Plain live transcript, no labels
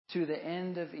to the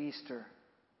end of Easter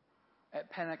at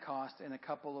Pentecost in a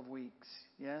couple of weeks.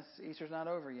 Yes, Easter's not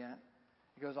over yet.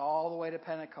 It goes all the way to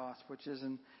Pentecost, which is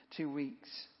in 2 weeks.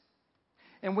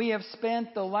 And we have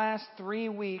spent the last 3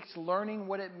 weeks learning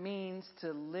what it means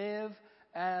to live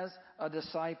as a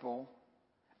disciple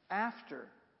after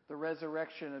the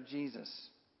resurrection of Jesus.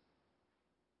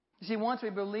 You see, once we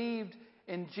believed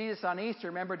in Jesus on Easter,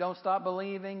 remember, don't stop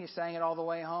believing. You sang it all the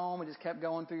way home. It just kept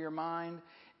going through your mind.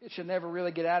 It should never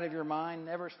really get out of your mind.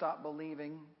 Never stop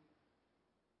believing.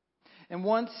 And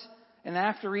once and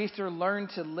after Easter learned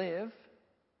to live,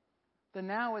 then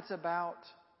now it's about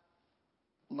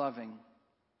loving.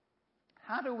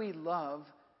 How do we love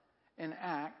and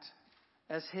act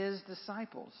as His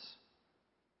disciples?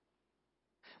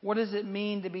 What does it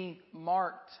mean to be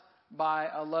marked by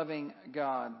a loving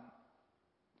God?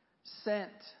 Sent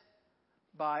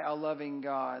by a loving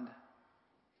God?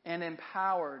 And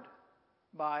empowered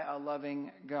by a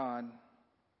loving God?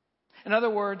 In other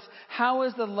words, how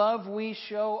is the love we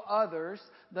show others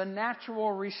the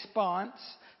natural response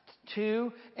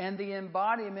to and the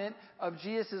embodiment of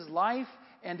Jesus' life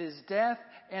and His death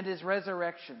and His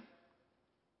resurrection?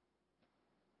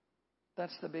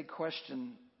 That's the big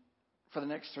question for the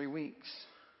next 3 weeks.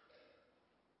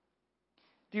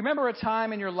 Do you remember a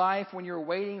time in your life when you were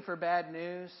waiting for bad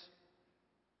news?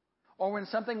 Or when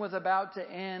something was about to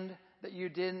end that you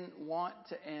didn't want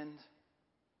to end?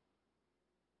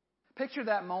 Picture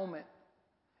that moment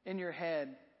in your head.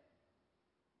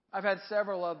 I've had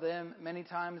several of them. Many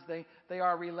times they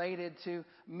are related to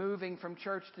moving from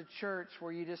church to church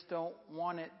where you just don't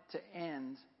want it to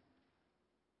end.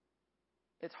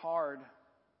 It's hard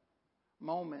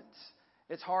moments.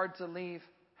 It's hard to leave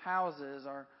houses.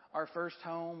 Our first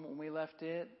home, when we left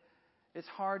it, it's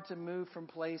hard to move from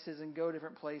places and go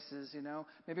different places, you know.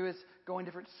 Maybe it was going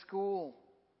to different school.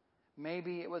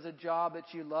 Maybe it was a job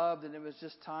that you loved and it was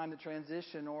just time to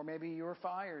transition. Or maybe you were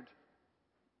fired.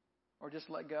 Or just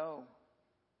let go.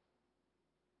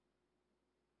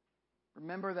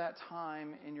 Remember that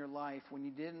time in your life when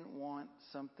you didn't want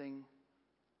something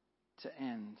to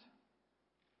end.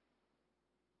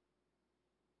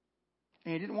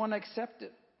 And you didn't want to accept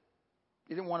it.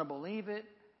 You didn't want to believe it.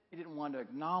 You didn't want to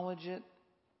acknowledge it.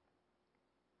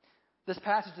 This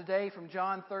passage today from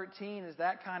John 13 is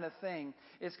that kind of thing.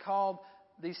 It's called,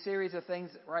 these series of things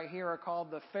right here are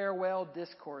called the farewell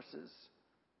discourses,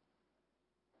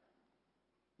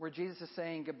 where Jesus is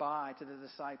saying goodbye to the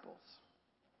disciples.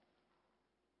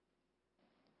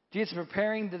 Jesus is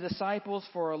preparing the disciples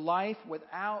for a life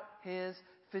without His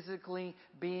physically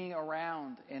being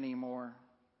around anymore.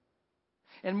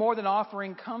 And more than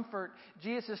offering comfort,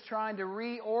 Jesus is trying to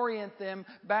reorient them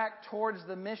back towards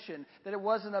the mission. That it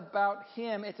wasn't about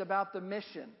Him, it's about the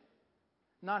mission,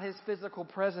 not His physical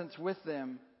presence with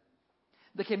them.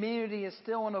 The community is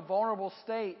still in a vulnerable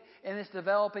state and it's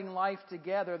developing life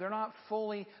together. They're not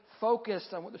fully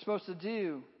focused on what they're supposed to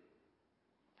do.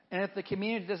 And if the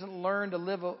community doesn't learn to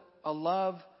live a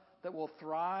love that will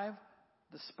thrive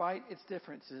despite its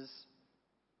differences,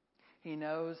 He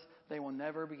knows they will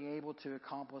never be able to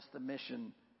accomplish the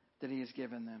mission that He has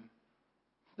given them.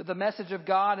 That the message of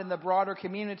God in the broader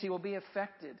community will be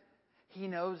affected. He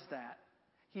knows that.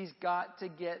 He's got to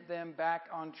get them back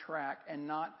on track and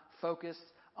not focused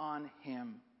on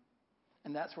Him.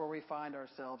 And that's where we find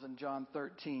ourselves in John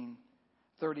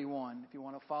 13:31. If you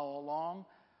want to follow along,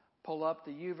 pull up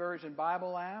the YouVersion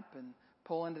Bible app and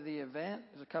pull into the event.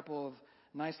 There's a couple of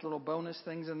nice little bonus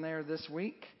things in there this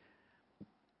week.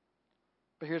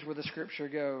 But here's where the scripture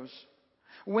goes.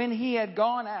 When He had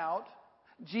gone out,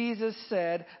 Jesus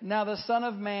said, "Now the Son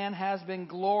of Man has been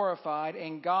glorified,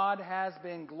 and God has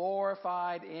been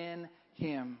glorified in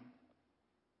Him."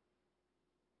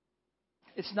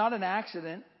 It's not an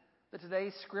accident that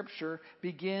today's scripture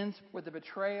begins with the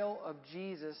betrayal of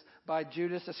Jesus by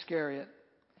Judas Iscariot.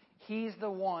 He's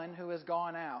the one who has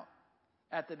gone out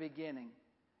at the beginning.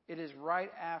 It is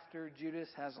right after Judas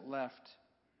has left.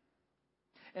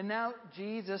 And now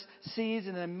Jesus sees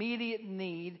an immediate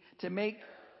need to make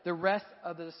the rest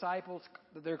of the disciples,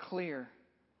 that they're clear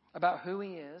about who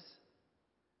He is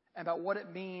and about what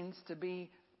it means to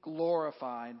be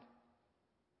glorified.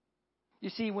 You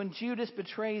see, when Judas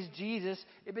betrays Jesus,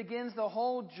 it begins the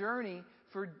whole journey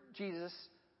for Jesus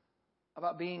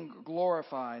about being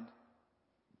glorified.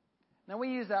 Now, we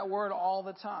use that word all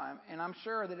the time, and I'm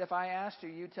sure that if I asked you,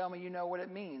 you tell me you know what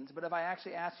it means. But if I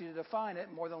actually asked you to define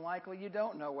it, more than likely you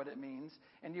don't know what it means,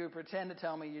 and you would pretend to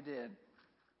tell me you did.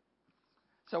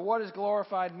 So what does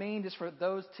glorified mean, just for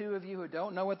those two of you who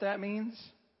don't know what that means?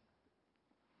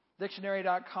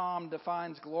 Dictionary.com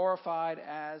defines glorified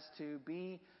as to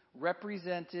be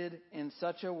represented in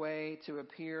such a way to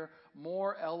appear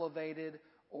more elevated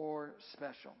or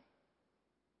special.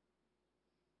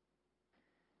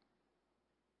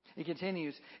 He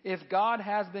continues, if God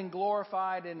has been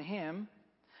glorified in him,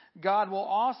 God will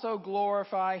also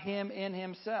glorify him in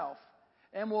himself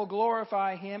and will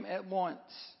glorify him at once.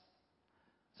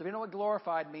 So if you know what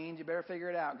glorified means, you better figure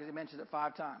it out because he mentions it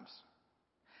 5 times.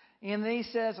 And then he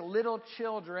says, little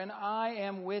children, I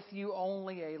am with you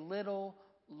only a little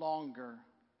longer.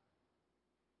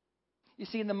 You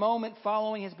see, in the moment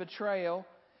following his betrayal,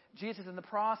 Jesus is in the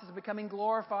process of becoming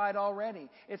glorified already.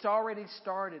 It's already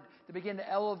started to begin to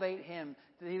elevate him,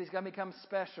 that he was going to become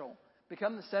special,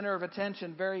 become the center of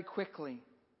attention very quickly,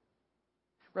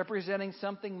 representing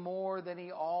something more than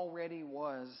he already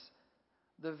was.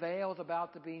 The veil is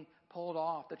about to be pulled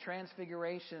off. The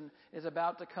transfiguration is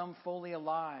about to come fully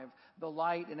alive. The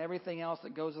light and everything else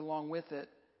that goes along with it,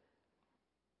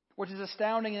 which is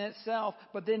astounding in itself.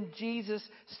 But then Jesus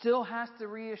still has to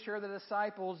reassure the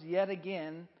disciples yet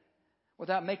again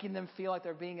without making them feel like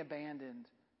they're being abandoned.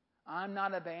 I'm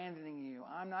not abandoning you.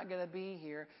 I'm not going to be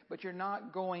here, but you're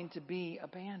not going to be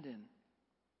abandoned.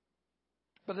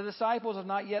 But the disciples have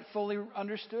not yet fully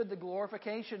understood the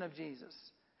glorification of Jesus.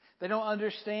 They don't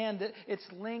understand that it's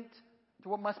linked to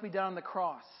what must be done on the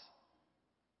cross.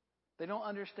 They don't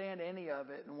understand any of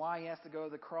it and why he has to go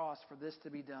to the cross for this to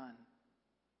be done.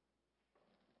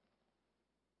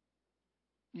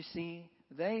 You see,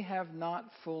 they have not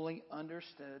fully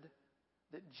understood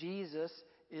that Jesus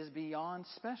is beyond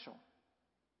special.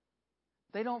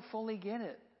 They don't fully get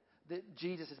it that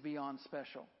Jesus is beyond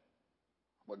special.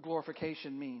 What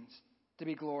glorification means, to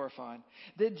be glorified.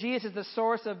 That Jesus is the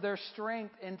source of their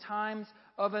strength in times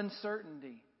of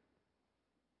uncertainty.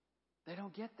 They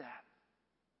don't get that.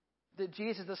 That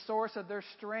Jesus is the source of their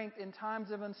strength in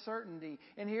times of uncertainty.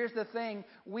 And here's the thing,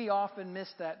 we often miss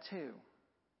that too.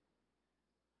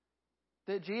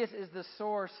 That Jesus is the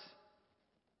source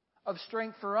of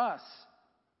strength for us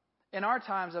in our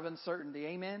times of uncertainty.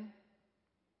 Amen?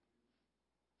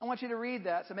 I want you to read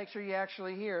that, so make sure you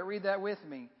actually hear it. Read that with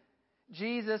me.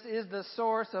 Jesus is the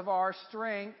source of our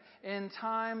strength in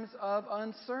times of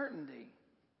uncertainty.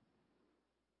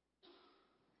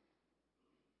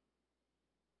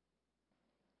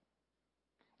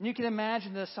 And you can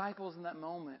imagine the disciples in that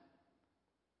moment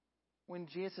when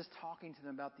Jesus is talking to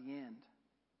them about the end.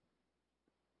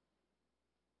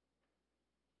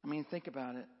 I mean, think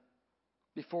about it.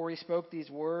 Before he spoke these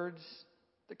words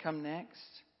that come next,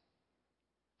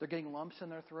 they're getting lumps in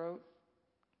their throat.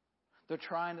 They're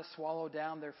trying to swallow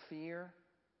down their fear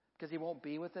because he won't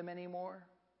be with them anymore.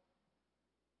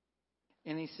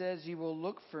 And he says, you will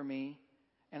look for me.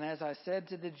 And as I said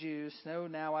to the Jews, so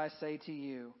now I say to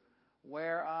you,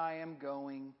 where I am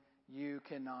going, you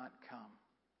cannot come.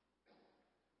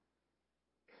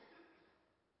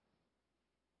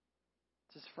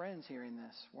 It's his friends hearing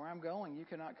this. Where I'm going, you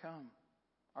cannot come.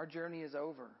 Our journey is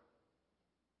over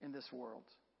in this world.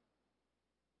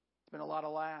 It's been a lot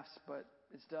of laughs, but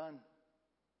it's done.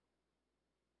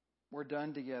 We're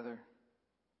done together.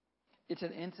 It's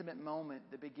an intimate moment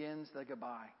that begins the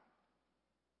goodbye.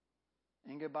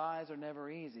 And goodbyes are never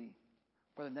easy,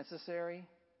 whether necessary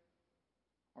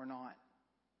or not.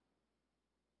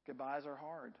 Goodbyes are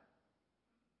hard.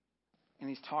 And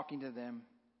he's talking to them.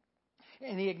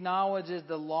 And he acknowledges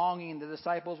the longing the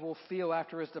disciples will feel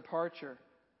after his departure.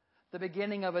 The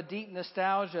beginning of a deep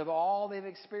nostalgia of all they've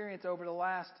experienced over the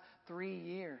last 3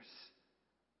 years.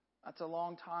 That's a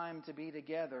long time to be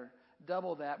together.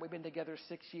 Double that. We've been together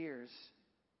 6 years.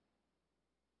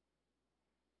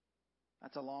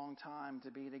 That's a long time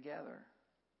to be together.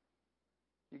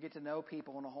 You get to know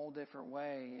people in a whole different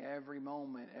way. Every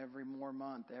moment, every more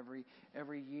month, every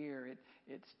year,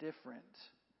 it's different.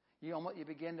 You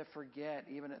begin to forget,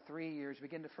 even at 3 years, you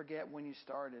begin to forget when you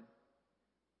started.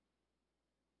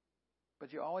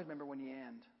 But you always remember when you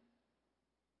end.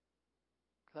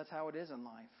 That's how it is in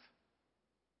life.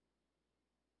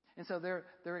 And so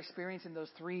they're experiencing those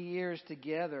 3 years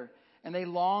together. And they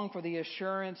long for the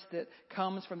assurance that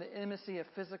comes from the intimacy of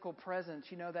physical presence.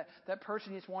 You know, that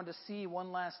person you just wanted to see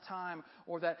one last time.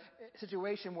 Or that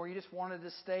situation where you just wanted to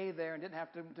stay there and didn't have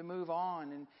to move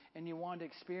on. And you wanted to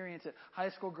experience it. High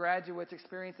school graduates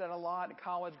experience that a lot. And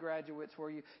college graduates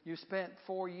where you spent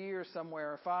 4 years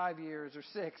somewhere, or 5 years, or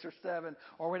 6 or 7,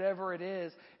 or whatever it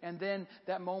is. And then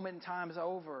that moment in time is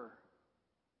over.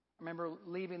 I remember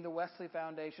leaving the Wesley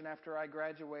Foundation after I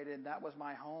graduated, and that was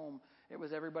my home. It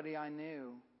was everybody I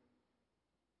knew.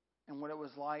 And what it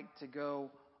was like to go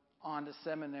on to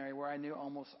seminary where I knew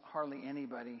almost hardly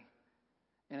anybody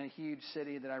in a huge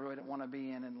city that I really didn't want to be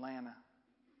in, Atlanta.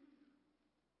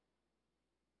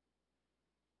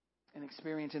 and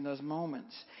experiencing those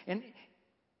moments. And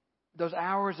those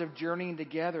hours of journeying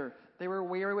together, they were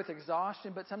weary with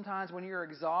exhaustion, but sometimes when you're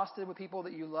exhausted with people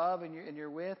that you love and you're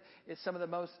with, it's some of the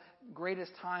most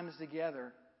greatest times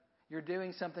together. You're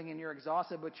doing something and you're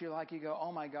exhausted, but you go,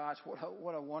 oh my gosh,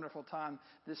 what a wonderful time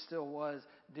this still was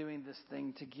doing this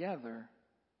thing together.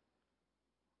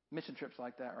 Mission trips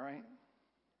like that, right?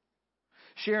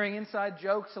 Sharing inside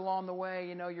jokes along the way.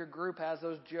 You know, your group has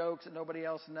those jokes that nobody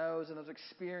else knows and those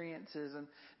experiences. And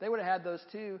they would have had those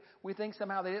too. We think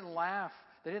somehow they didn't laugh.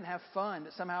 They didn't have fun.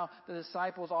 That somehow the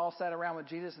disciples all sat around with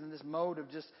Jesus in this mode of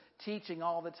just teaching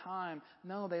all the time.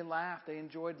 No, they laughed. They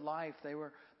enjoyed life. They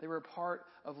were a part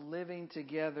of living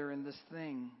together in this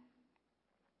thing.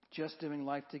 Just doing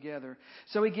life together.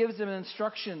 So he gives them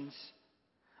instructions,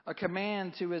 a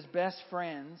command to his best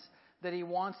friends that he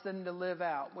wants them to live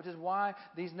out, which is why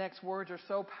these next words are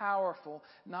so powerful,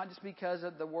 not just because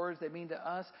of the words they mean to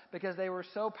us, because they were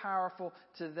so powerful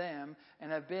to them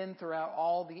and have been throughout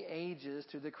all the ages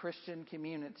to the Christian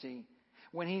community.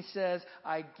 When he says,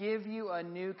 I give you a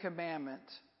new commandment,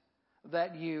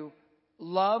 that you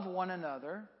love one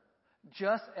another,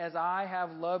 just as I have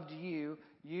loved you,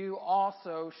 you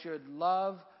also should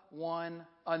love one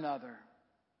another.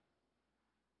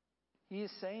 He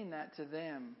is saying that to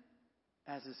them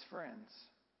as his friends.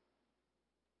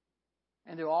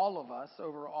 And to all of us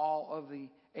over all of the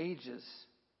ages.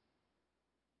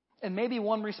 And maybe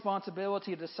one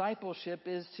responsibility of discipleship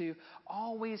is to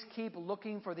always keep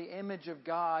looking for the image of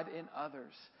God in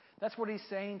others. That's what he's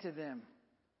saying to them.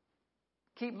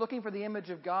 Keep looking for the image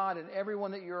of God in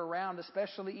everyone that you're around,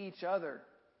 especially each other.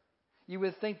 You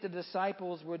would think the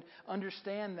disciples would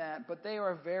understand that, but they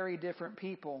are very different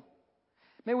people.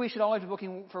 Maybe we should always be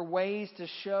looking for ways to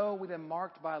show we've been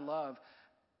marked by love.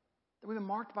 That we've been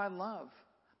marked by love.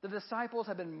 The disciples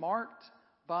have been marked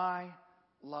by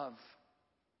love.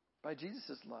 By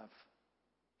Jesus' love.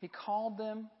 He called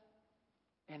them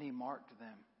and he marked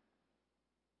them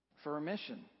for a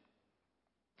mission.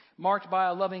 Marked by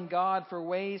a loving God for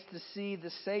ways to see the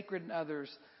sacred in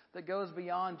others that goes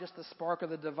beyond just the spark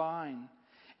of the divine.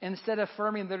 Instead of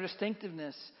affirming their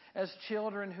distinctiveness as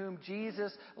children whom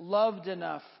Jesus loved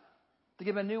enough to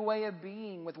give a new way of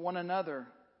being with one another.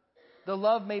 The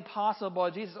love made possible by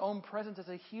Jesus' own presence as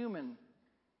a human.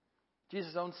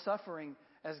 Jesus' own suffering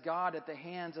as God at the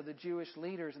hands of the Jewish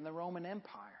leaders in the Roman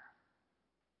Empire.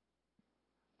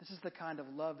 This is the kind of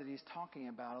love that he's talking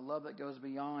about, a love that goes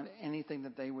beyond anything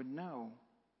that they would know.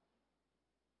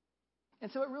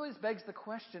 And so it really begs the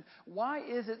question, why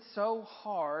is it so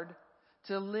hard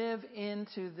to live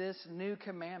into this new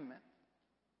commandment?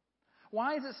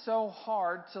 Why is it so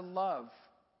hard to love?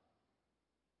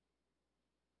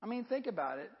 I mean, think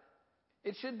about it.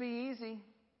 It should be easy.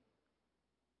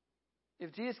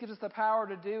 If Jesus gives us the power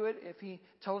to do it, if he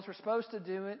told us we're supposed to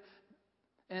do it,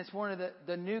 and it's one of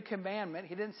the new commandment.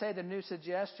 He didn't say the new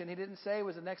suggestion. He didn't say it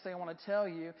was the next thing I want to tell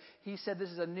you. He said this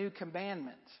is a new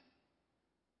commandment.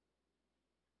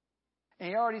 And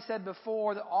he already said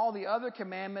before that all the other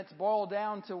commandments boil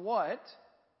down to what?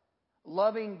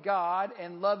 Loving God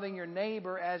and loving your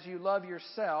neighbor as you love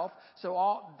yourself.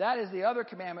 So that is the other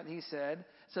commandment, he said.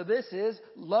 So this is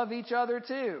love each other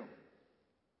too.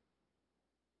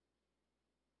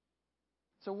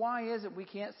 So why is it we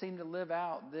can't seem to live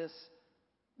out this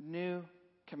new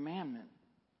commandment?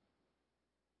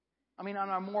 I mean, on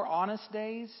our more honest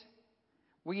days,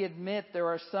 we admit there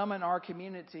are some in our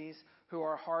communities who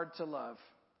are hard to love.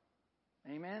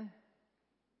 Amen?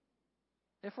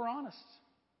 If we're honest.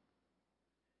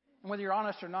 And whether you're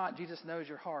honest or not, Jesus knows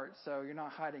your heart, so you're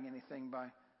not hiding anything by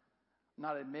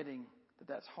not admitting that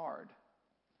that's hard.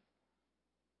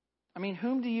 I mean,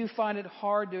 whom do you find it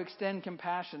hard to extend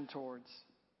compassion towards?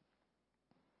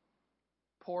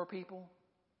 Poor people?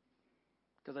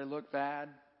 Because they look bad.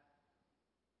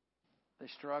 They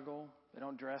struggle. They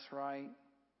don't dress right.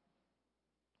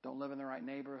 Don't live in the right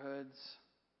neighborhoods.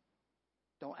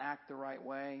 Don't act the right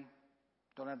way.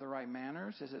 Don't have the right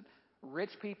manners. Is it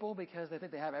rich people because they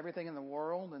think they have everything in the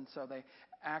world and so they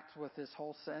act with this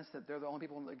whole sense that they're the only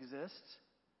people that exist?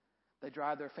 They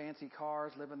drive their fancy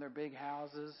cars, live in their big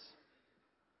houses.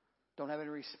 Don't have any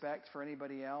respect for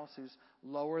anybody else who's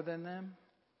lower than them.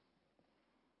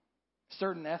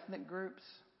 Certain ethnic groups.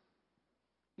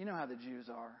 You know how the Jews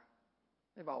are.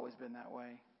 They've always been that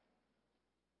way.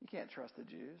 You can't trust the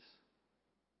Jews.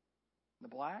 The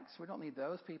blacks, we don't need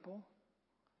those people.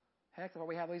 Heck, that's why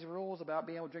we have these rules about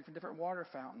being able to drink from different water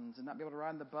fountains and not be able to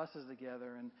ride in the buses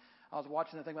together. And I was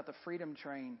watching the thing about the Freedom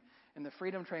Train. And the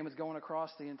Freedom Train was going across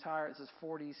the entire, this is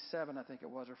 47, I think it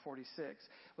was, or 46.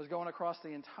 Was going across the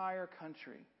entire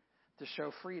country to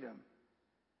show freedom.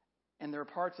 And there are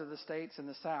parts of the states in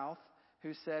the South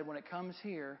who said when it comes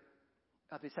here,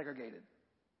 it has to be segregated.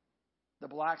 The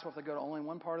blacks will have to go to only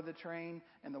one part of the train,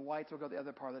 and the whites will go to the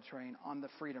other part of the train on the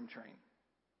freedom train.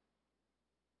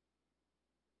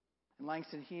 And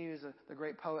Langston Hughes, the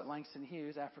great poet Langston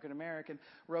Hughes, African American,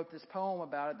 wrote this poem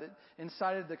about it that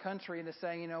incited the country into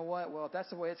saying, you know what, well, if that's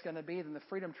the way it's going to be, then the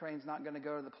freedom train's not going to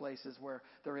go to the places where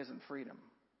there isn't freedom.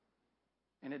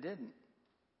 And it didn't.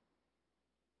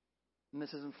 And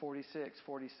this is in 46,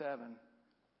 47.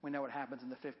 We know what happens in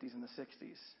the 50s and the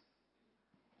 60s.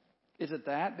 Is it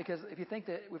that? Because if you think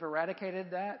that we've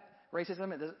eradicated that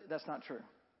racism, that's not true.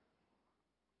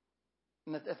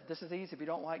 And if this is easy. If you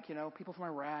don't like, people from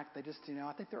Iraq, they just,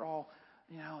 I think they're all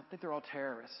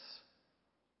terrorists.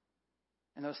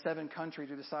 And those 7 countries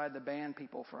we decided to ban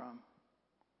people from.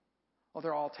 Well,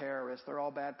 they're all terrorists. They're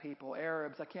all bad people.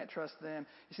 Arabs, I can't trust them.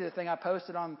 You see the thing I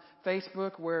posted on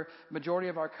Facebook where majority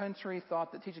of our country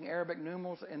thought that teaching Arabic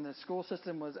numerals in the school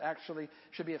system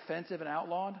should be offensive and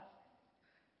outlawed?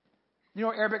 You know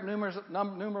what Arabic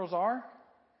numerals are?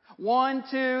 1,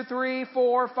 2, 3,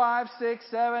 4, 5, 6,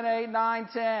 7, 8, 9,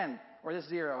 10. Or this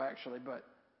 0 actually, but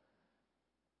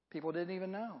people didn't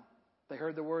even know. They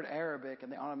heard the word Arabic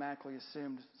and they automatically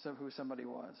assumed who somebody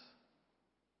was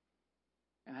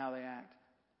and how they act.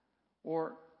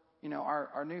 Or,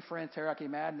 our new friends, Teriyaki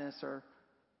Madness,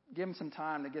 give them some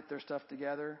time to get their stuff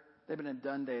together. They've been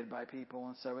inundated by people,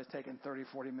 and so it's taken 30,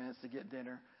 40 minutes to get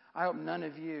dinner. I hope none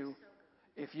of you,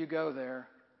 if you go there,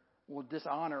 will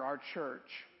dishonor our church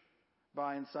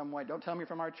by in some way. Don't tell me you're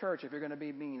from our church if you're going to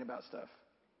be mean about stuff.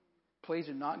 Please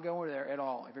do not go there at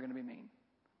all if you're going to be mean.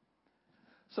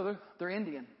 So they're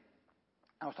Indian.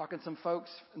 I was talking to some folks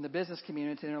in the business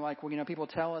community, and they're like, well, people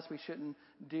tell us we shouldn't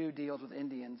do deals with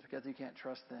Indians because you can't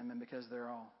trust them and because they're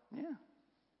all, yeah.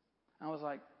 I was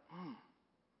like,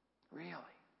 really?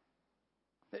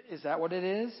 Is that what it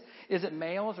is? Is it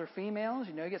males or females?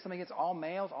 You get somebody gets all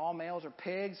males are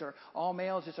pigs, or all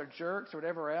males just are jerks, or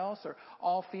whatever else, or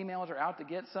all females are out to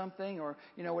get something, or,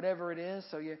 whatever it is.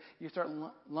 So you start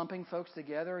lumping folks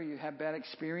together, you have bad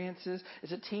experiences.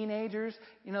 Is it teenagers?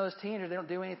 Those teenagers, they don't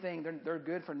do anything. They're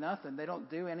good for nothing. They don't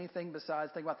do anything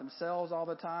besides think about themselves all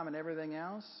the time and everything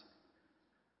else.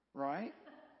 Right?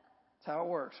 That's how it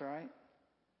works, right?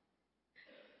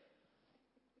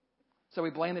 So we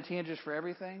blame the teenagers for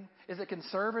everything. Is it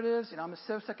conservatives? I'm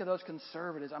so sick of those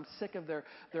conservatives. I'm sick of their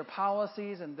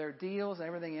policies and their deals and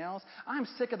everything else. I'm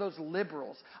sick of those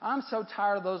liberals. I'm so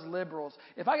tired of those liberals.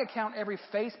 If I could count every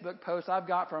Facebook post I've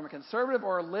got from a conservative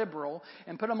or a liberal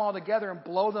and put them all together and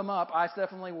blow them up, I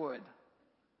definitely would.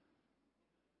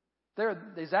 They're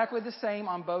exactly the same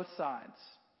on both sides.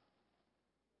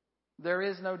 There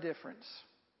is no difference.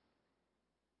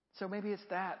 So maybe it's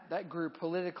that group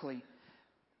politically.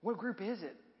 What group is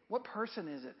it? What person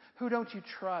is it? Who don't you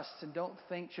trust and don't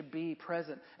think should be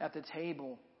present at the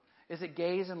table? Is it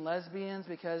gays and lesbians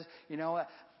because,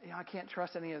 I can't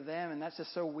trust any of them and that's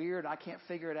just so weird. I can't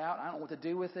figure it out. I don't know what to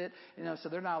do with it. So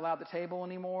they're not allowed at the table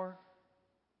anymore.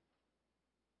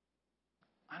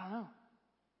 I don't know.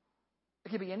 It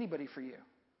could be anybody for you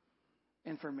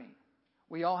and for me.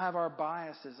 We all have our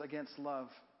biases against love.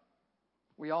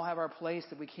 We all have our place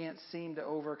that we can't seem to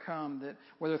overcome, that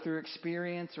whether through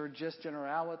experience or just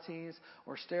generalities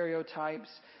or stereotypes,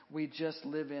 we just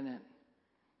live in it.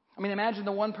 Imagine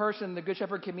the one person in the Good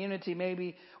Shepherd community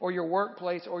maybe, or your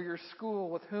workplace or your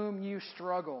school with whom you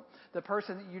struggle. The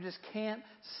person that you just can't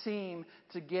seem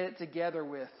to get it together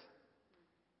with.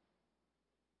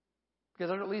 Because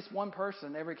there's at least one person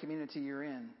in every community you're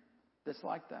in that's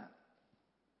like that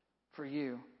for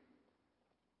you.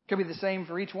 It could be the same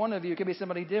for each one of you. It could be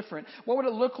somebody different. What would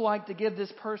it look like to give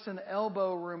this person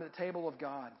elbow room at the table of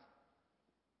God?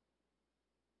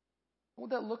 What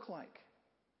would that look like?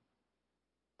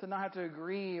 To not have to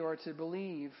agree or to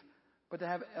believe, but to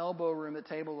have elbow room at the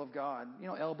table of God.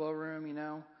 Elbow room,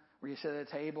 where you sit at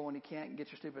a table and you can't get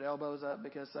your stupid elbows up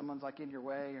because someone's in your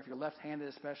way. Or if you're left-handed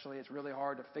especially, it's really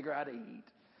hard to figure out how to eat.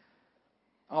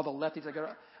 All the lefties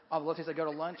I go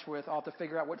to lunch with, I'll have to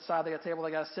figure out which side of the table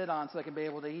they got to sit on so they can be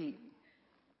able to eat.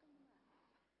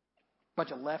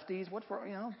 Bunch of lefties.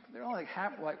 They're only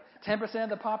 10% of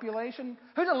the population.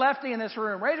 Who's a lefty in this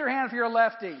room? Raise your hand if you're a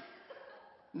lefty.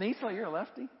 Nisa, you're a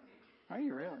lefty? Are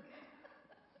you really?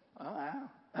 Oh,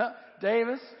 wow.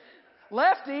 Davis.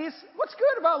 Lefties? What's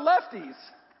good about lefties?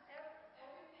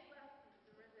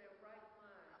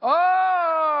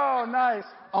 Oh, nice.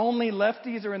 Only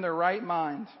lefties are in their right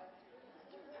mind.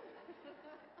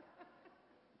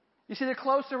 You see, the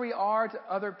closer we are to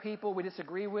other people we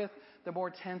disagree with, the more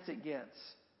tense it gets.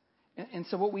 And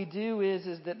so what we do is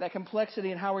that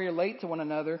complexity and how we relate to one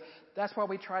another, that's why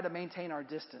we try to maintain our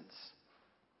distance.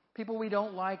 People we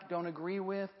don't like, don't agree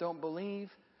with, don't believe,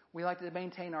 we like to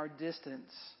maintain our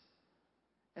distance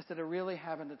instead of really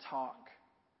having to talk,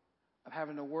 of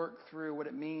having to work through what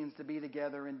it means to be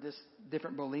together in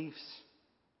different beliefs.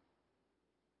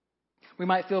 We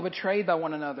might feel betrayed by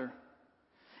one another.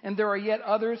 And there are yet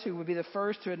others who would be the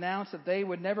first to announce that they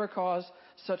would never cause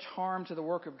such harm to the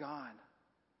work of God.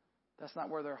 That's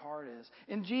not where their heart is.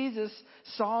 And Jesus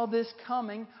saw this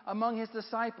coming among his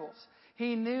disciples.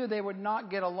 He knew they would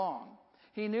not get along.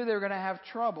 He knew they were going to have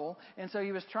trouble. And so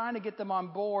he was trying to get them on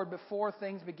board before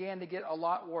things began to get a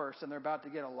lot worse. And they're about to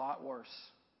get a lot worse.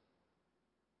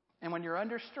 And when you're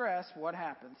under stress, what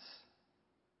happens?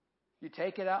 You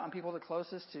take it out on people the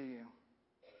closest to you.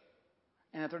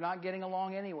 And if they're not getting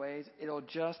along anyways, it'll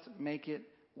just make it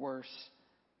worse.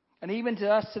 And even to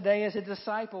us today as his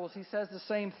disciples, he says the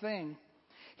same thing.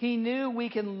 He knew we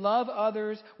can love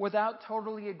others without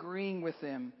totally agreeing with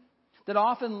them. That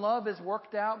often love is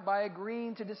worked out by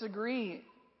agreeing to disagree.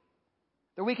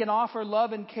 That we can offer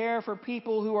love and care for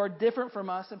people who are different from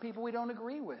us and people we don't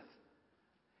agree with.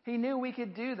 He knew we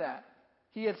could do that.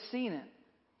 He had seen it.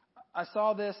 I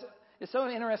saw this. It's so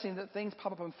interesting that things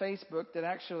pop up on Facebook that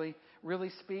actually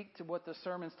really speak to what the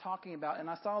sermon's talking about. And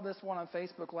I saw this one on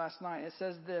Facebook last night. It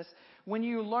says this: when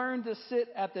you learn to sit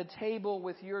at the table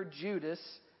with your Judas,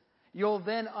 you'll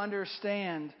then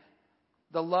understand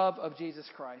the love of Jesus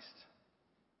Christ.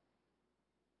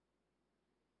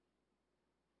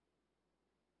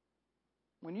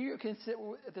 When you can sit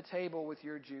at the table with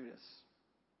your Judas,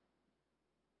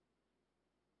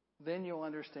 then you'll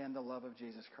understand the love of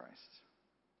Jesus Christ.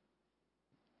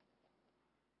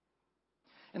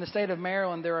 In the state of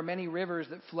Maryland, there are many rivers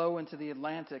that flow into the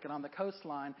Atlantic. And on the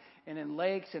coastline and in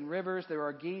lakes and rivers, there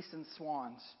are geese and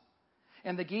swans.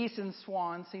 And the geese and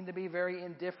swans seem to be very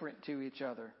indifferent to each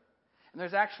other. And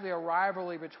there's actually a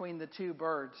rivalry between the two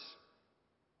birds.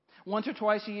 Once or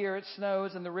twice a year it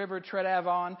snows and the river Tret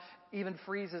Avon even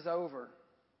freezes over.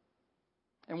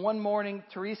 And one morning,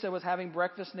 Teresa was having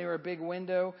breakfast near a big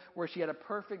window where she had a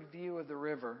perfect view of the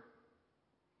river.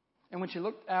 And when she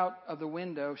looked out of the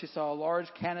window, she saw a large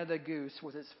Canada goose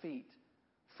with its feet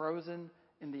frozen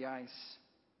in the ice.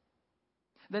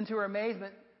 Then to her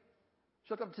amazement,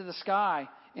 she looked up to the sky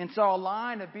and saw a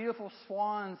line of beautiful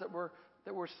swans that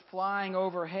were flying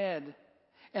overhead.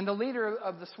 And the leader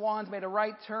of the swans made a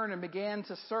right turn and began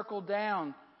to circle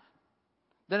down.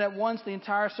 Then at once the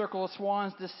entire circle of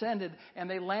swans descended and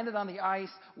they landed on the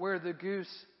ice where the goose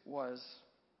was.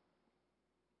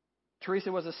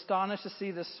 Teresa was astonished to see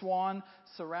the swan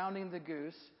surrounding the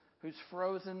goose, who's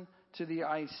frozen to the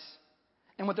ice.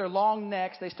 And with their long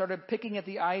necks, they started picking at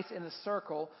the ice in a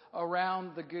circle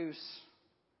around the goose.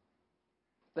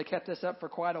 They kept this up for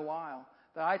quite a while.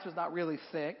 The ice was not really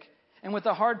thick. And with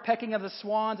the hard pecking of the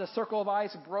swans, a circle of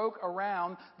ice broke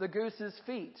around the goose's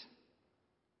feet.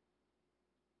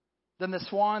 Then the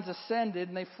swans ascended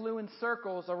and they flew in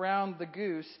circles around the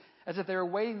goose as if they were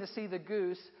waiting to see the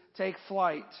goose take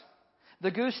flight. The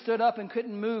goose stood up and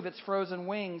couldn't move its frozen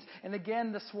wings. And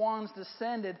again, the swans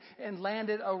descended and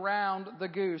landed around the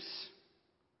goose.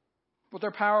 With their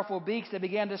powerful beaks, they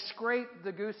began to scrape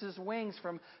the goose's wings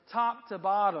from top to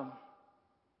bottom.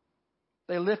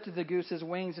 They lifted the goose's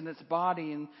wings and its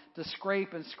body and to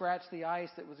scrape and scratch the ice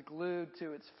that was glued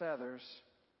to its feathers.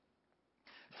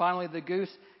 Finally, the goose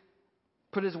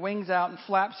put his wings out and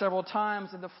flapped several times,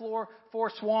 and the four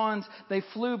swans, they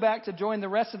flew back to join the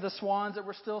rest of the swans that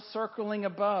were still circling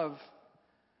above.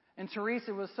 And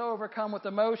Teresa was so overcome with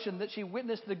emotion that she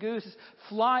witnessed the goose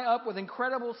fly up with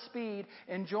incredible speed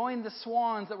and join the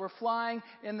swans that were flying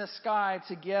in the sky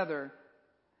together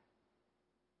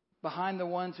behind the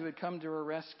ones who had come to her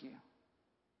rescue.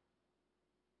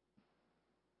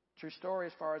 True story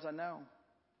as far as I know.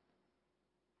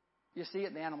 You see it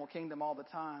in the animal kingdom all the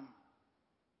time.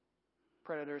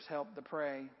 Predators help the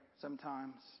prey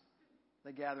sometimes.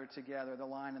 They gather together, the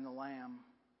lion and the lamb.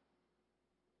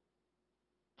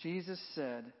 Jesus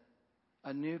said,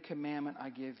 "A new commandment I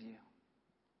give you.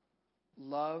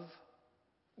 Love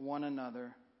one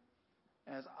another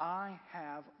as I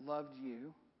have loved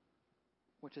you,"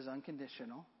 which is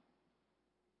unconditional,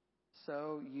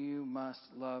 "so you must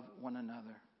love one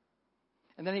another."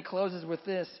 And then he closes with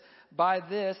this: "By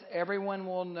this, everyone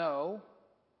will know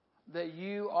that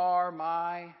you are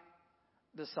my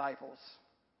disciples."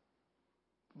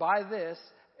 By this,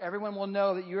 everyone will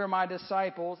know that you are my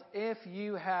disciples if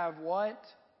you have what?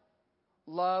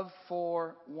 Love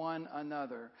for one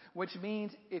another. Which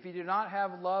means if you do not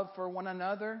have love for one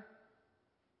another,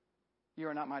 you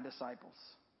are not my disciples.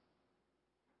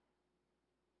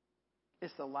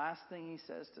 It's the last thing he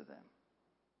says to them.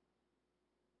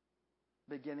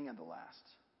 Beginning of the last.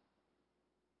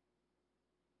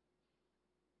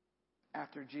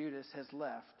 After Judas has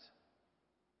left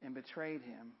and betrayed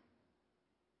him,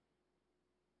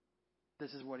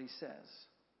 this is what he says.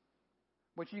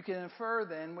 Which you can infer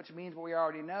then, which means what we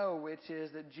already know, which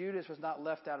is that Judas was not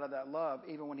left out of that love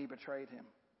even when he betrayed him.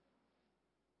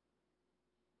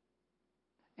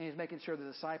 And he's making sure the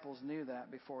disciples knew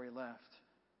that before he left.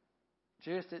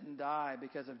 Judas didn't die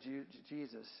because of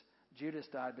Jesus. Judas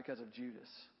died because of Judas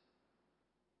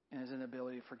and his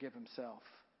inability to forgive himself.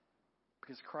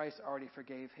 Because Christ already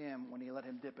forgave him when he let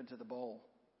him dip into the bowl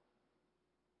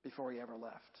before he ever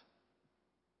left.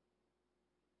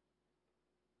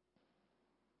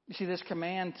 You see, this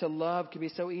command to love can be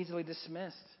so easily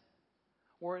dismissed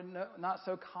or not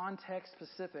so context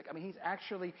specific. I mean, he's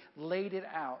actually laid it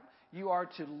out. You are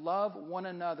to love one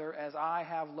another as I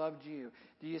have loved you.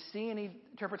 Do you see any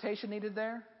interpretation needed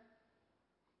there?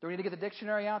 Do we need to get the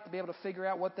dictionary out to be able to figure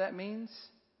out what that means?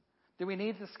 Do we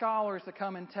need the scholars to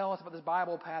come and tell us about this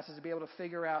Bible passage to be able to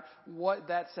figure out what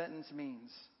that sentence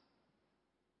means?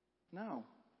 No.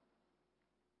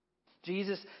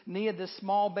 Jesus needed this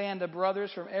small band of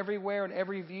brothers from everywhere and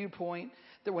every viewpoint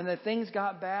that when the things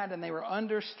got bad and they were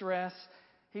under stress,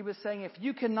 he was saying, if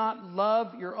you cannot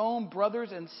love your own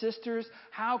brothers and sisters,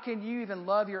 how can you even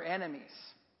love your enemies?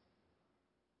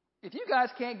 If you guys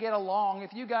can't get along,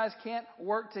 if you guys can't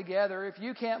work together, if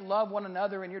you can't love one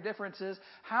another in your differences,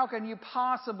 how can you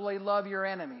possibly love your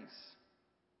enemies?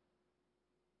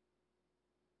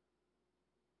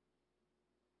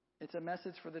 It's a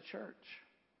message for the church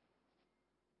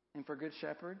and for Good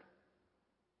Shepherd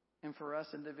and for us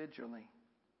individually.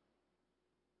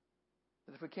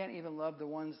 That if we can't even love the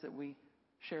ones that we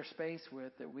share space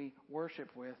with, that we worship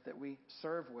with, that we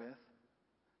serve with,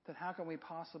 then how can we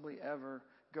possibly ever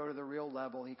go to the real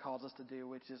level he calls us to do,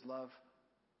 which is love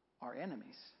our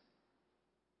enemies?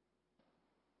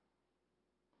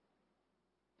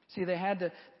 See, they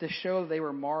had to show they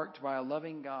were marked by a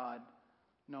loving God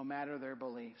no matter their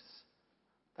beliefs.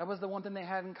 That was the one thing they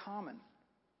had in common.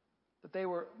 That they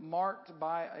were marked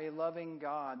by a loving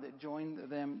God that joined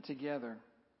them together.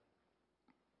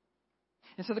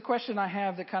 And so the question I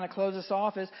have that kind of closes us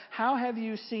off is, how have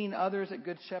you seen others at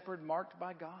Good Shepherd marked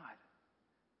by God?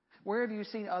 Where have you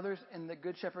seen others in the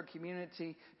Good Shepherd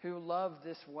community who love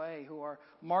this way, who are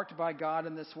marked by God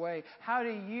in this way? How do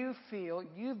you feel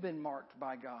you've been marked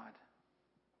by God?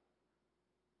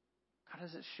 How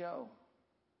does it show?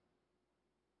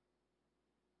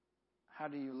 How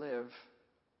do you live?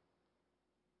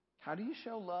 How do you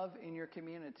show love in your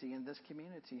community, in this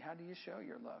community? How do you show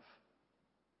your love?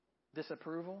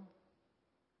 Disapproval?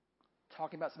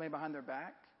 Talking about somebody behind their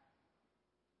back?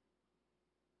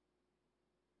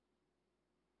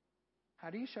 How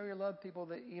do you show your love to people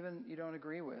that even you don't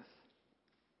agree with?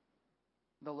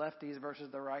 The lefties versus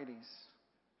the righties.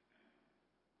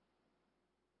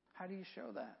 How do you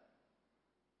show that?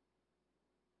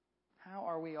 How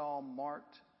are we all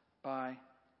marked by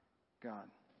God?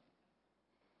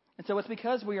 And so it's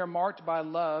because we are marked by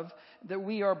love that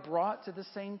we are brought to the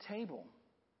same table.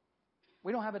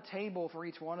 We don't have a table for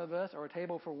each one of us or a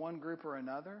table for one group or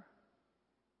another.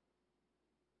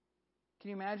 Can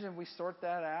you imagine if we sort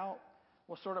that out?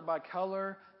 We'll sort it by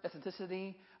color,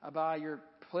 ethnicity, by your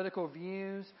political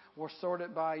views. We'll sort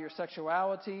it by your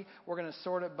sexuality. We're going to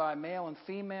sort it by male and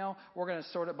female. We're going to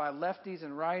sort it by lefties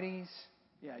and righties.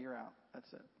 Yeah, you're out.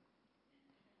 That's it.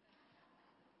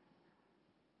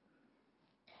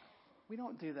 We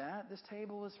don't do that. This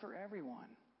table is for everyone.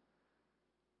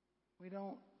 We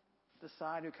don't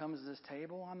decide who comes to this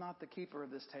table. I'm not the keeper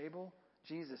of this table.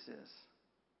 Jesus is.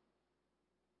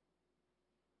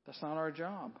 That's not our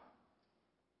job.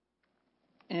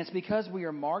 And it's because we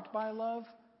are marked by love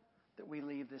that we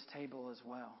leave this table as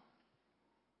well.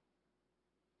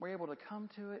 We're able to come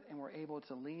to it and we're able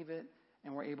to leave it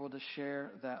and we're able to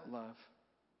share that love.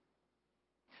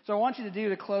 So I want you to do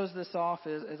to close this off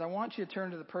is I want you to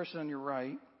turn to the person on your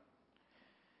right.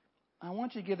 I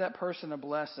want you to give that person a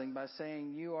blessing by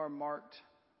saying you are marked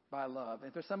by love.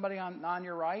 If there's somebody on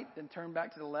your right, then turn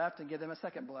back to the left and give them a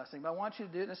second blessing. But I want you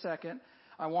to do it in a second.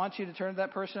 I want you to turn to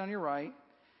that person on your right.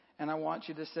 And I want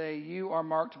you to say, you are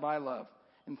marked by love.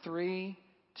 In 3,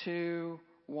 2,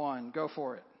 1. Go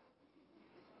for it.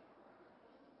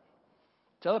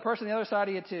 Tell the person on the other side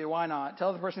of you too. Why not?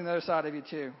 Tell the person on the other side of you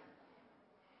too.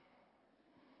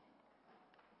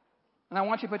 And I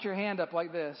want you to put your hand up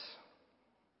like this.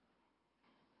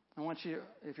 I want you,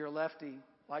 if you're a lefty,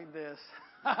 like this.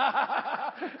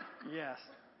 Yes,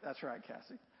 that's right,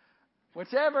 Cassie.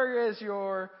 Whichever is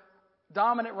your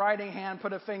dominant writing hand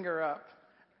put a finger up.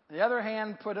 The other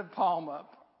hand put a palm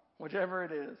up, whichever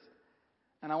it is.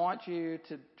 And I want you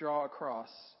to draw a cross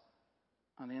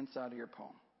on the inside of your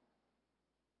palm.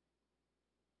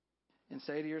 And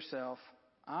say to yourself,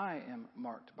 I am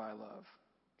marked by love.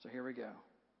 So here we go.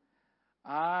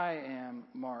 I am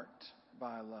marked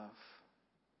by love.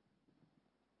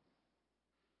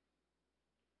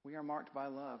 We are marked by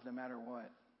love no matter what.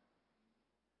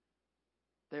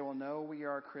 They will know we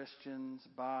are Christians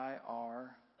by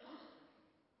our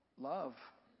love.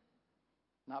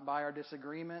 Not by our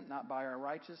disagreement, not by our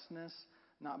righteousness,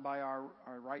 not by our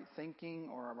right thinking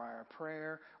or by our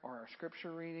prayer or our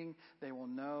scripture reading. They will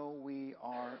know we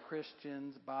are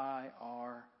Christians by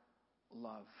our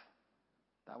love.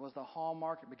 That was the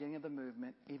hallmark at the beginning of the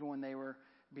movement. Even when they were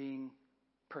being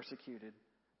persecuted,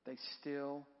 they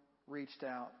still reached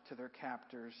out to their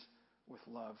captors with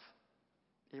love.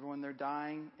 Even when they're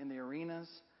dying in the arenas,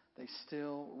 they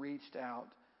still reached out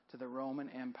to the Roman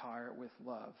Empire with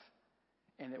love.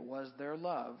 And it was their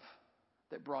love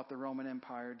that brought the Roman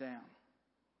Empire down,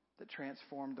 that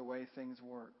transformed the way things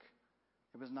work.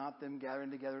 It was not them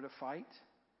gathering together to fight,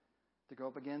 to go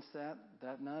up against that.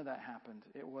 None of that happened.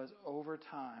 It was over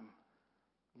time.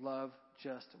 Love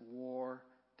just wore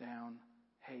down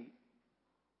hate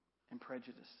and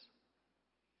prejudice.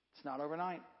 It's not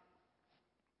overnight.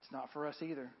 It's not for us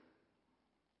either.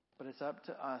 But it's up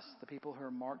to us, the people who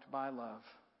are marked by love,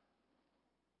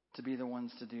 to be the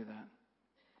ones to do that.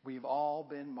 We've all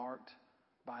been marked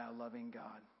by a loving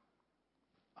God.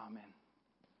 Amen.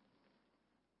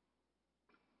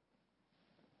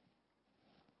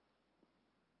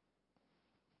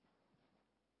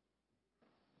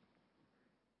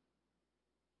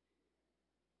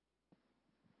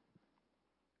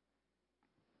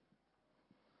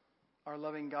 Our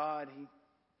loving God, He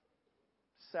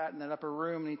sat in that upper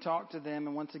room and He talked to them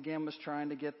and once again was trying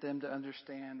to get them to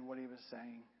understand what He was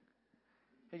saying.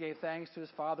 He gave thanks to His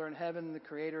Father in heaven, the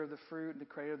creator of the fruit, the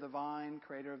creator of the vine,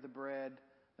 creator of the bread,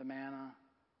 the manna.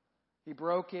 He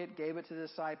broke it, gave it to the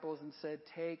disciples and said,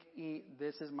 "Take, eat,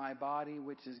 this is my body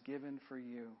which is given for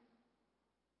you.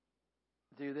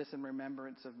 Do this in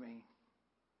remembrance of me."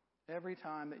 Every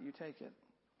time that you take it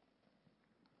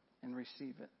and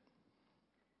receive it.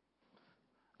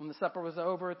 When the supper was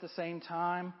over at the same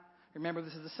time, remember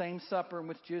this is the same supper in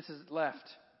which Judas left.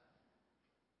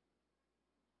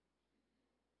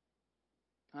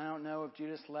 I don't know if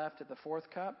Judas left at the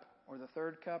fourth cup or the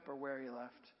third cup or where he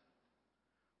left.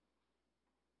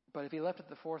 But if he left at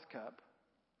the fourth cup,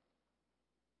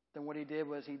 then what he did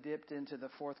was he dipped into the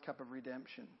fourth cup of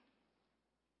redemption,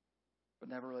 but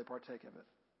never really partake of it.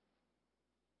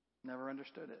 Never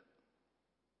understood it.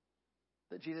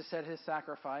 That Jesus said His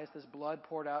sacrifice, this blood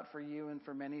poured out for you and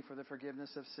for many for the forgiveness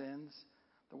of sins,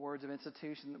 the words of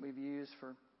institution that we've used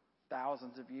for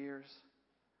thousands of years,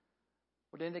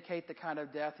 would indicate the kind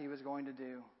of death He was going to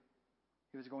do.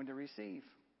 He was going to receive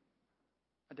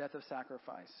a death of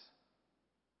sacrifice.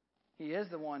 He is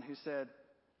the one who said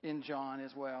in John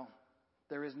as well,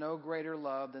 there is no greater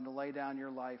love than to lay down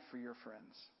your life for your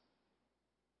friends.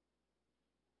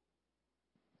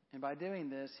 And by doing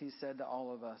this, He said to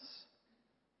all of us,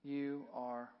 you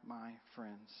are my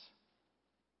friends.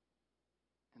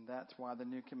 And that's why the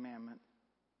new commandment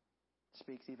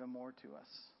speaks even more to us.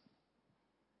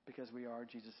 Because we are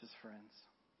Jesus' friends.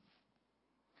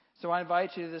 So I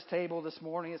invite you to this table this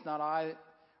morning. It's not I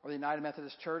or the United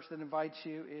Methodist Church that invites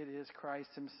you. It is Christ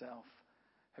Himself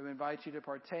who invites you to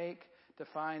partake, to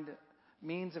find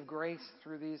means of grace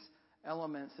through these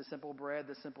elements, the simple bread,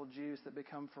 the simple juice that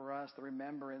become for us the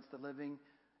remembrance, the living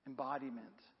embodiment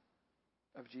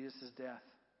of Jesus' death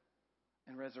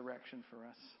and resurrection for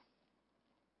us.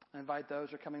 I invite those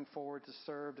who are coming forward to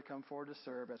serve to come forward to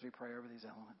serve as we pray over these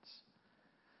elements.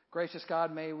 Gracious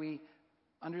God, may we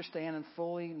understand and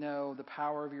fully know the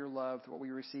power of your love through what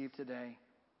we receive today.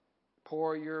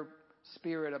 Pour your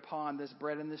Spirit upon this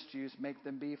bread and this juice. Make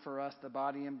them be for us the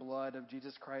body and blood of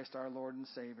Jesus Christ, our Lord and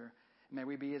Savior. And may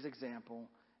we be His example,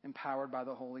 empowered by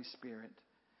the Holy Spirit.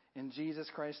 In Jesus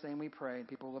Christ's name we pray. And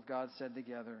people of God said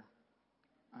together,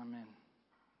 Amen.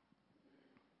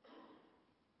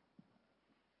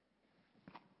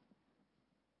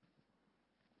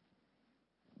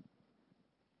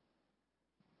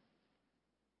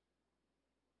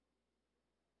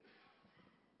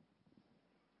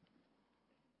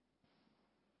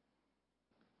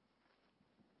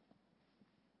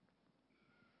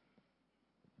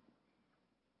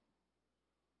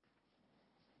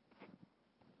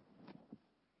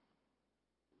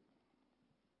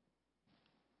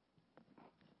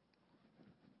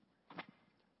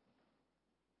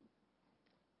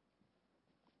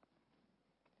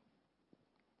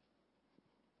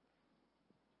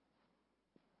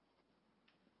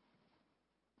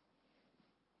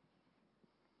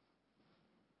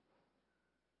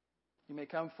 You may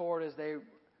come forward as they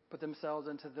put themselves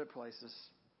into their places.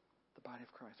 The body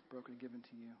of Christ broken and given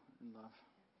to you in love.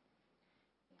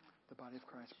 The body of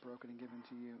Christ broken and given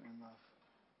to you in love.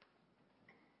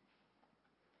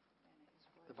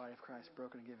 The body of Christ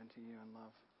broken and given to you in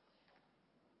love.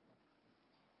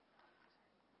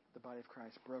 The body of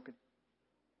Christ broken.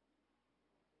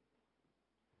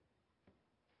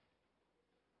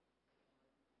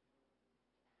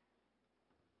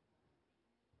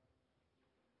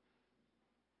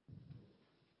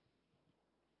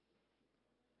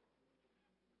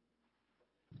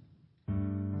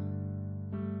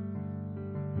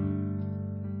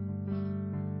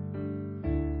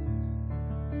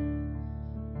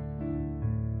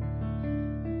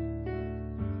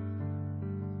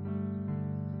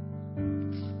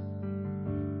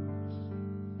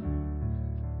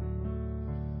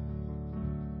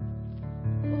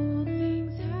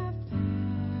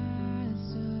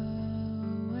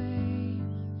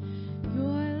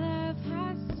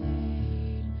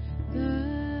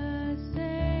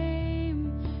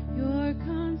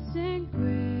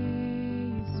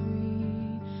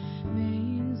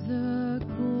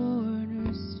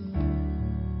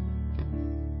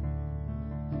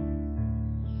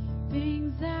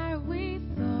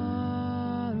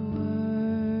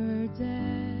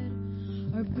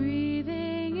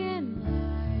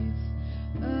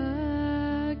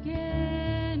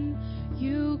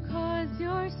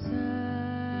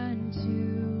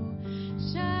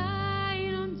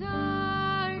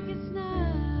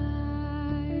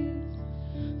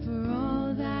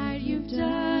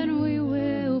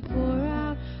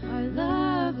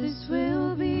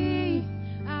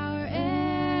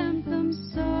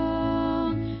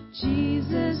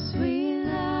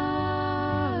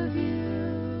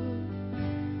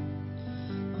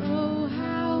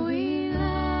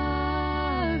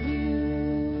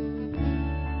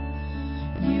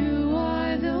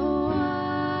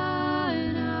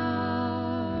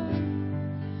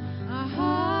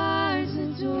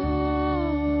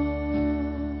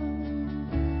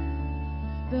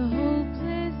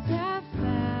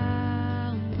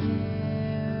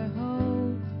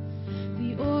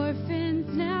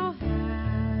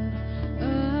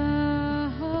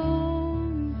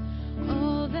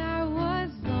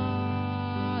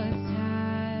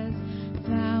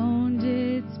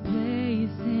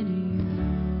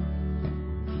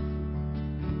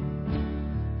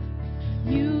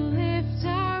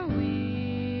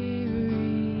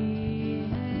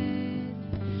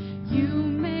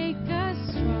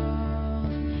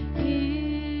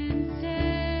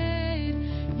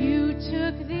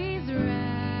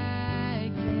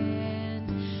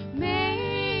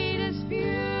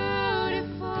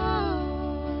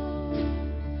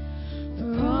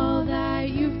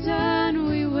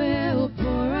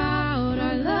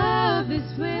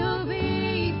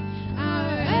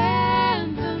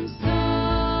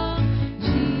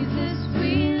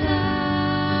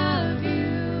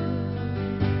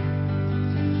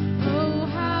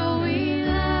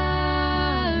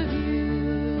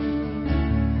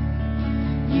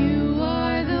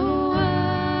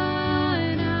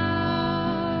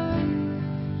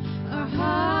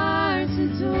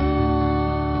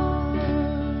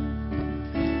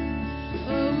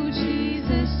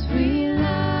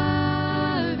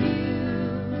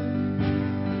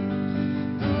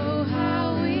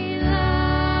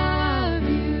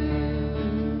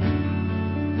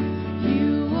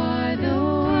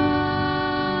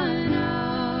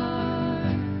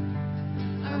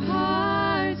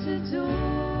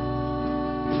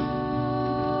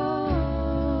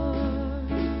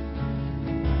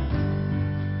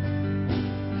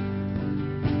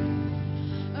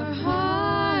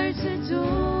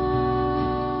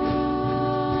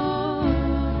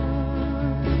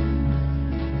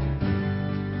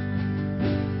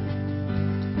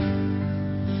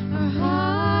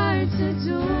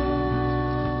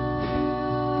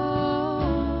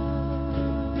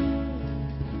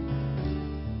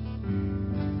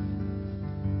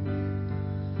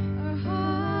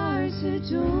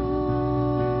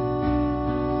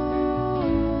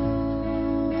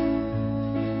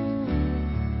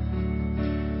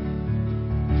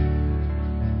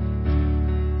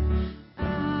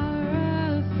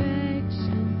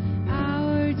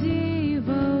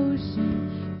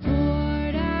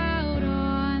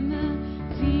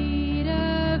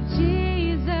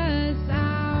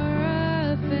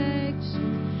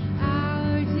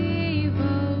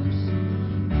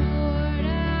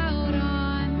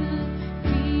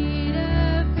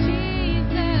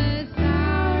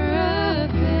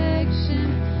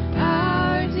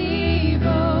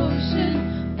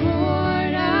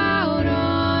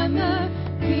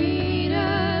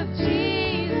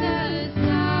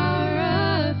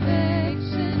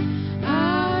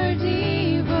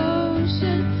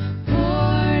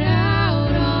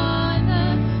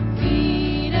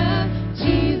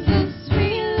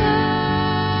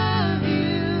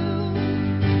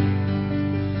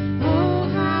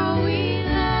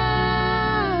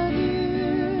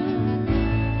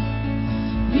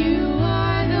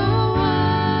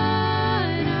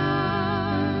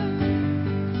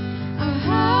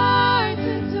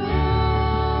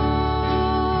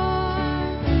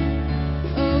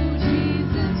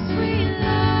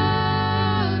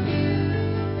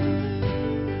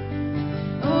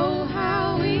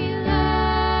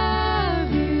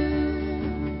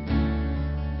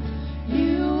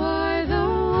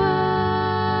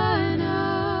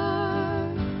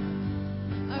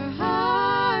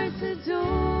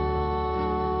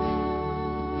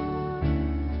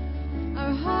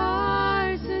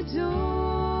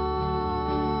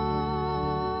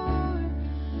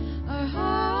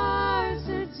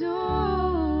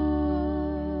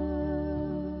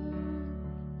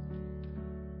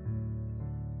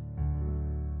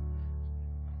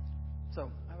 So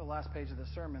I have a last page of the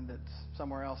sermon that's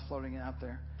somewhere else floating out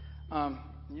there.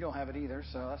 You don't have it either,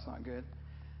 so that's not good.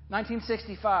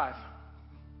 1965.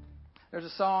 There's a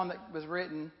song that was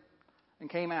written and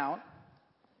came out.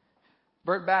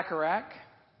 Burt Bacharach.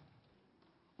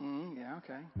 Yeah,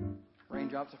 okay.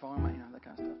 Raindrops are falling on my, that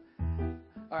kind of stuff.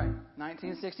 All right,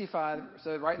 1965.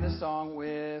 So writing this song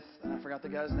with, and I forgot the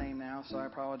guy's name now, so I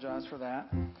apologize for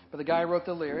that. But the guy who wrote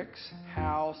the lyrics,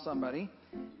 Hal somebody.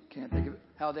 Can't think of it.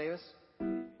 Hal Davis?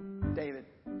 David.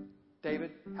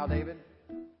 Hal David?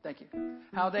 Thank you.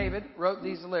 Hal David wrote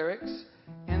these lyrics.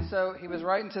 And so he was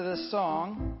writing to this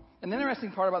song. And the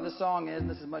interesting part about this song is,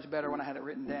 this is much better when I had it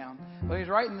written down. But he was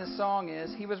writing this song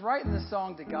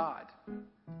to God.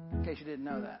 In case you didn't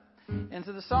know that. And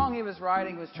so the song he was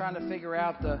writing was trying to figure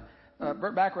out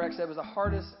Burt Bacharach said it was the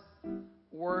hardest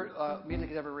music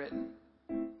he's ever written.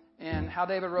 And Hal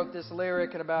David wrote this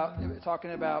lyric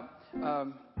talking about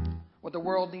what the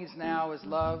world needs now is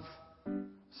love,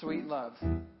 sweet love.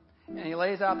 And he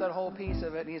lays out that whole piece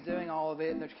of it, and he's doing all of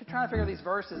it, and they're trying to figure these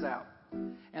verses out.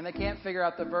 And they can't figure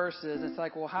out the verses. It's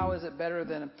like, well, how is it better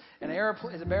than an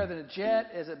airplane? Is it better than a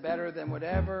jet? Is it better than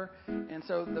whatever? And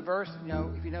so the verse,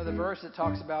 if you know the verse it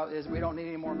talks about is we don't need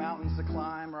any more mountains to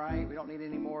climb, right? We don't need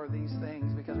any more of these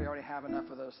things because we already have enough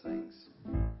of those things.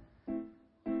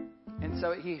 And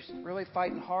so he's really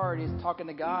fighting hard. He's talking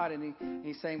to God, and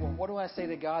he's saying, well, what do I say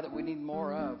to God that we need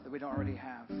more of that we don't already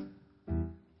have?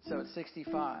 So it's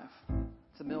 65.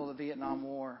 It's the middle of the Vietnam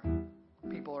War.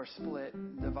 People are split,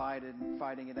 divided, and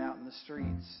fighting it out in the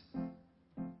streets.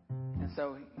 And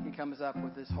so he comes up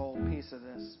with this whole piece of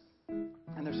this.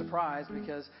 And they're surprised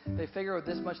because they figure with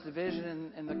this much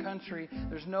division in the country,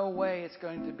 there's no way it's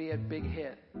going to be a big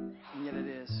hit. And yet it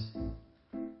is.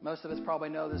 Most of us probably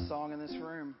know this song in this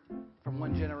room from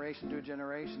one generation to a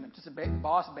generation. It's just a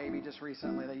Boss Baby just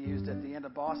recently. They used it at the end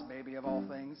of Boss Baby of all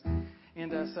things.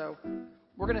 And so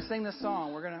we're going to sing this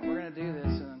song. We're going to do this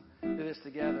and do this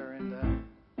together and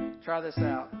try this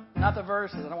out. Not the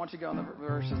verses. I don't want you to go on the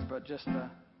verses, but just the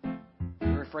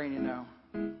refrain,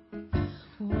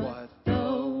 What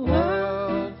the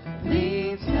world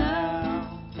needs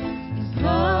now is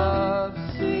love,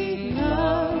 sweet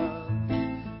love.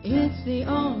 It's the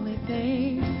only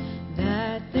thing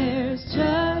that there's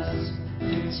just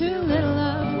too little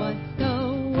of. What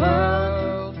the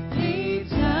world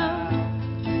needs now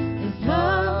is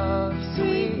love,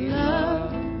 sweet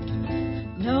love.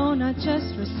 No, not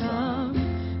just for some,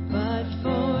 but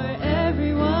for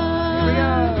everyone. Here we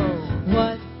go.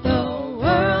 What the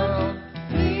world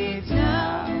needs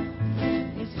now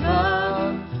is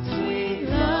love, sweet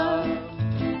love.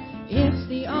 It's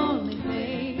the only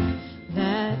thing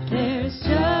that there's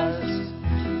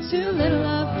just too little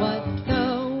of. What the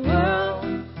world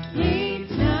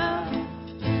needs now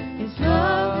is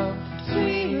love,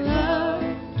 sweet love.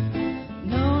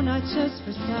 No, not just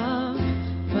for some,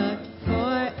 but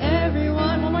for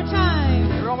everyone. One more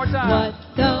time. One more time. What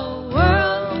the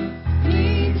world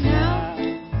needs now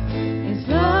is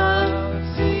love,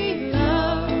 sweet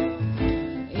love.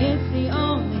 It's the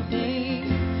only thing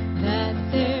that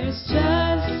there's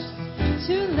just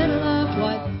too little of.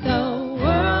 What the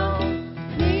world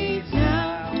needs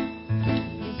now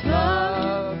is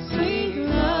love, sweet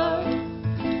love.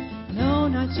 No,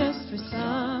 not just for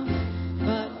some,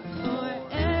 but for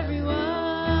everyone.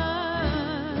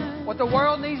 What the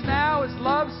world needs now is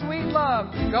love, sweet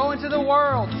love. Go into the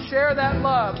world. Share that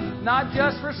love. Not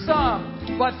just for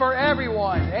some, but for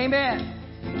everyone. Amen.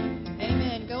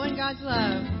 Amen. Go in God's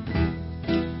love.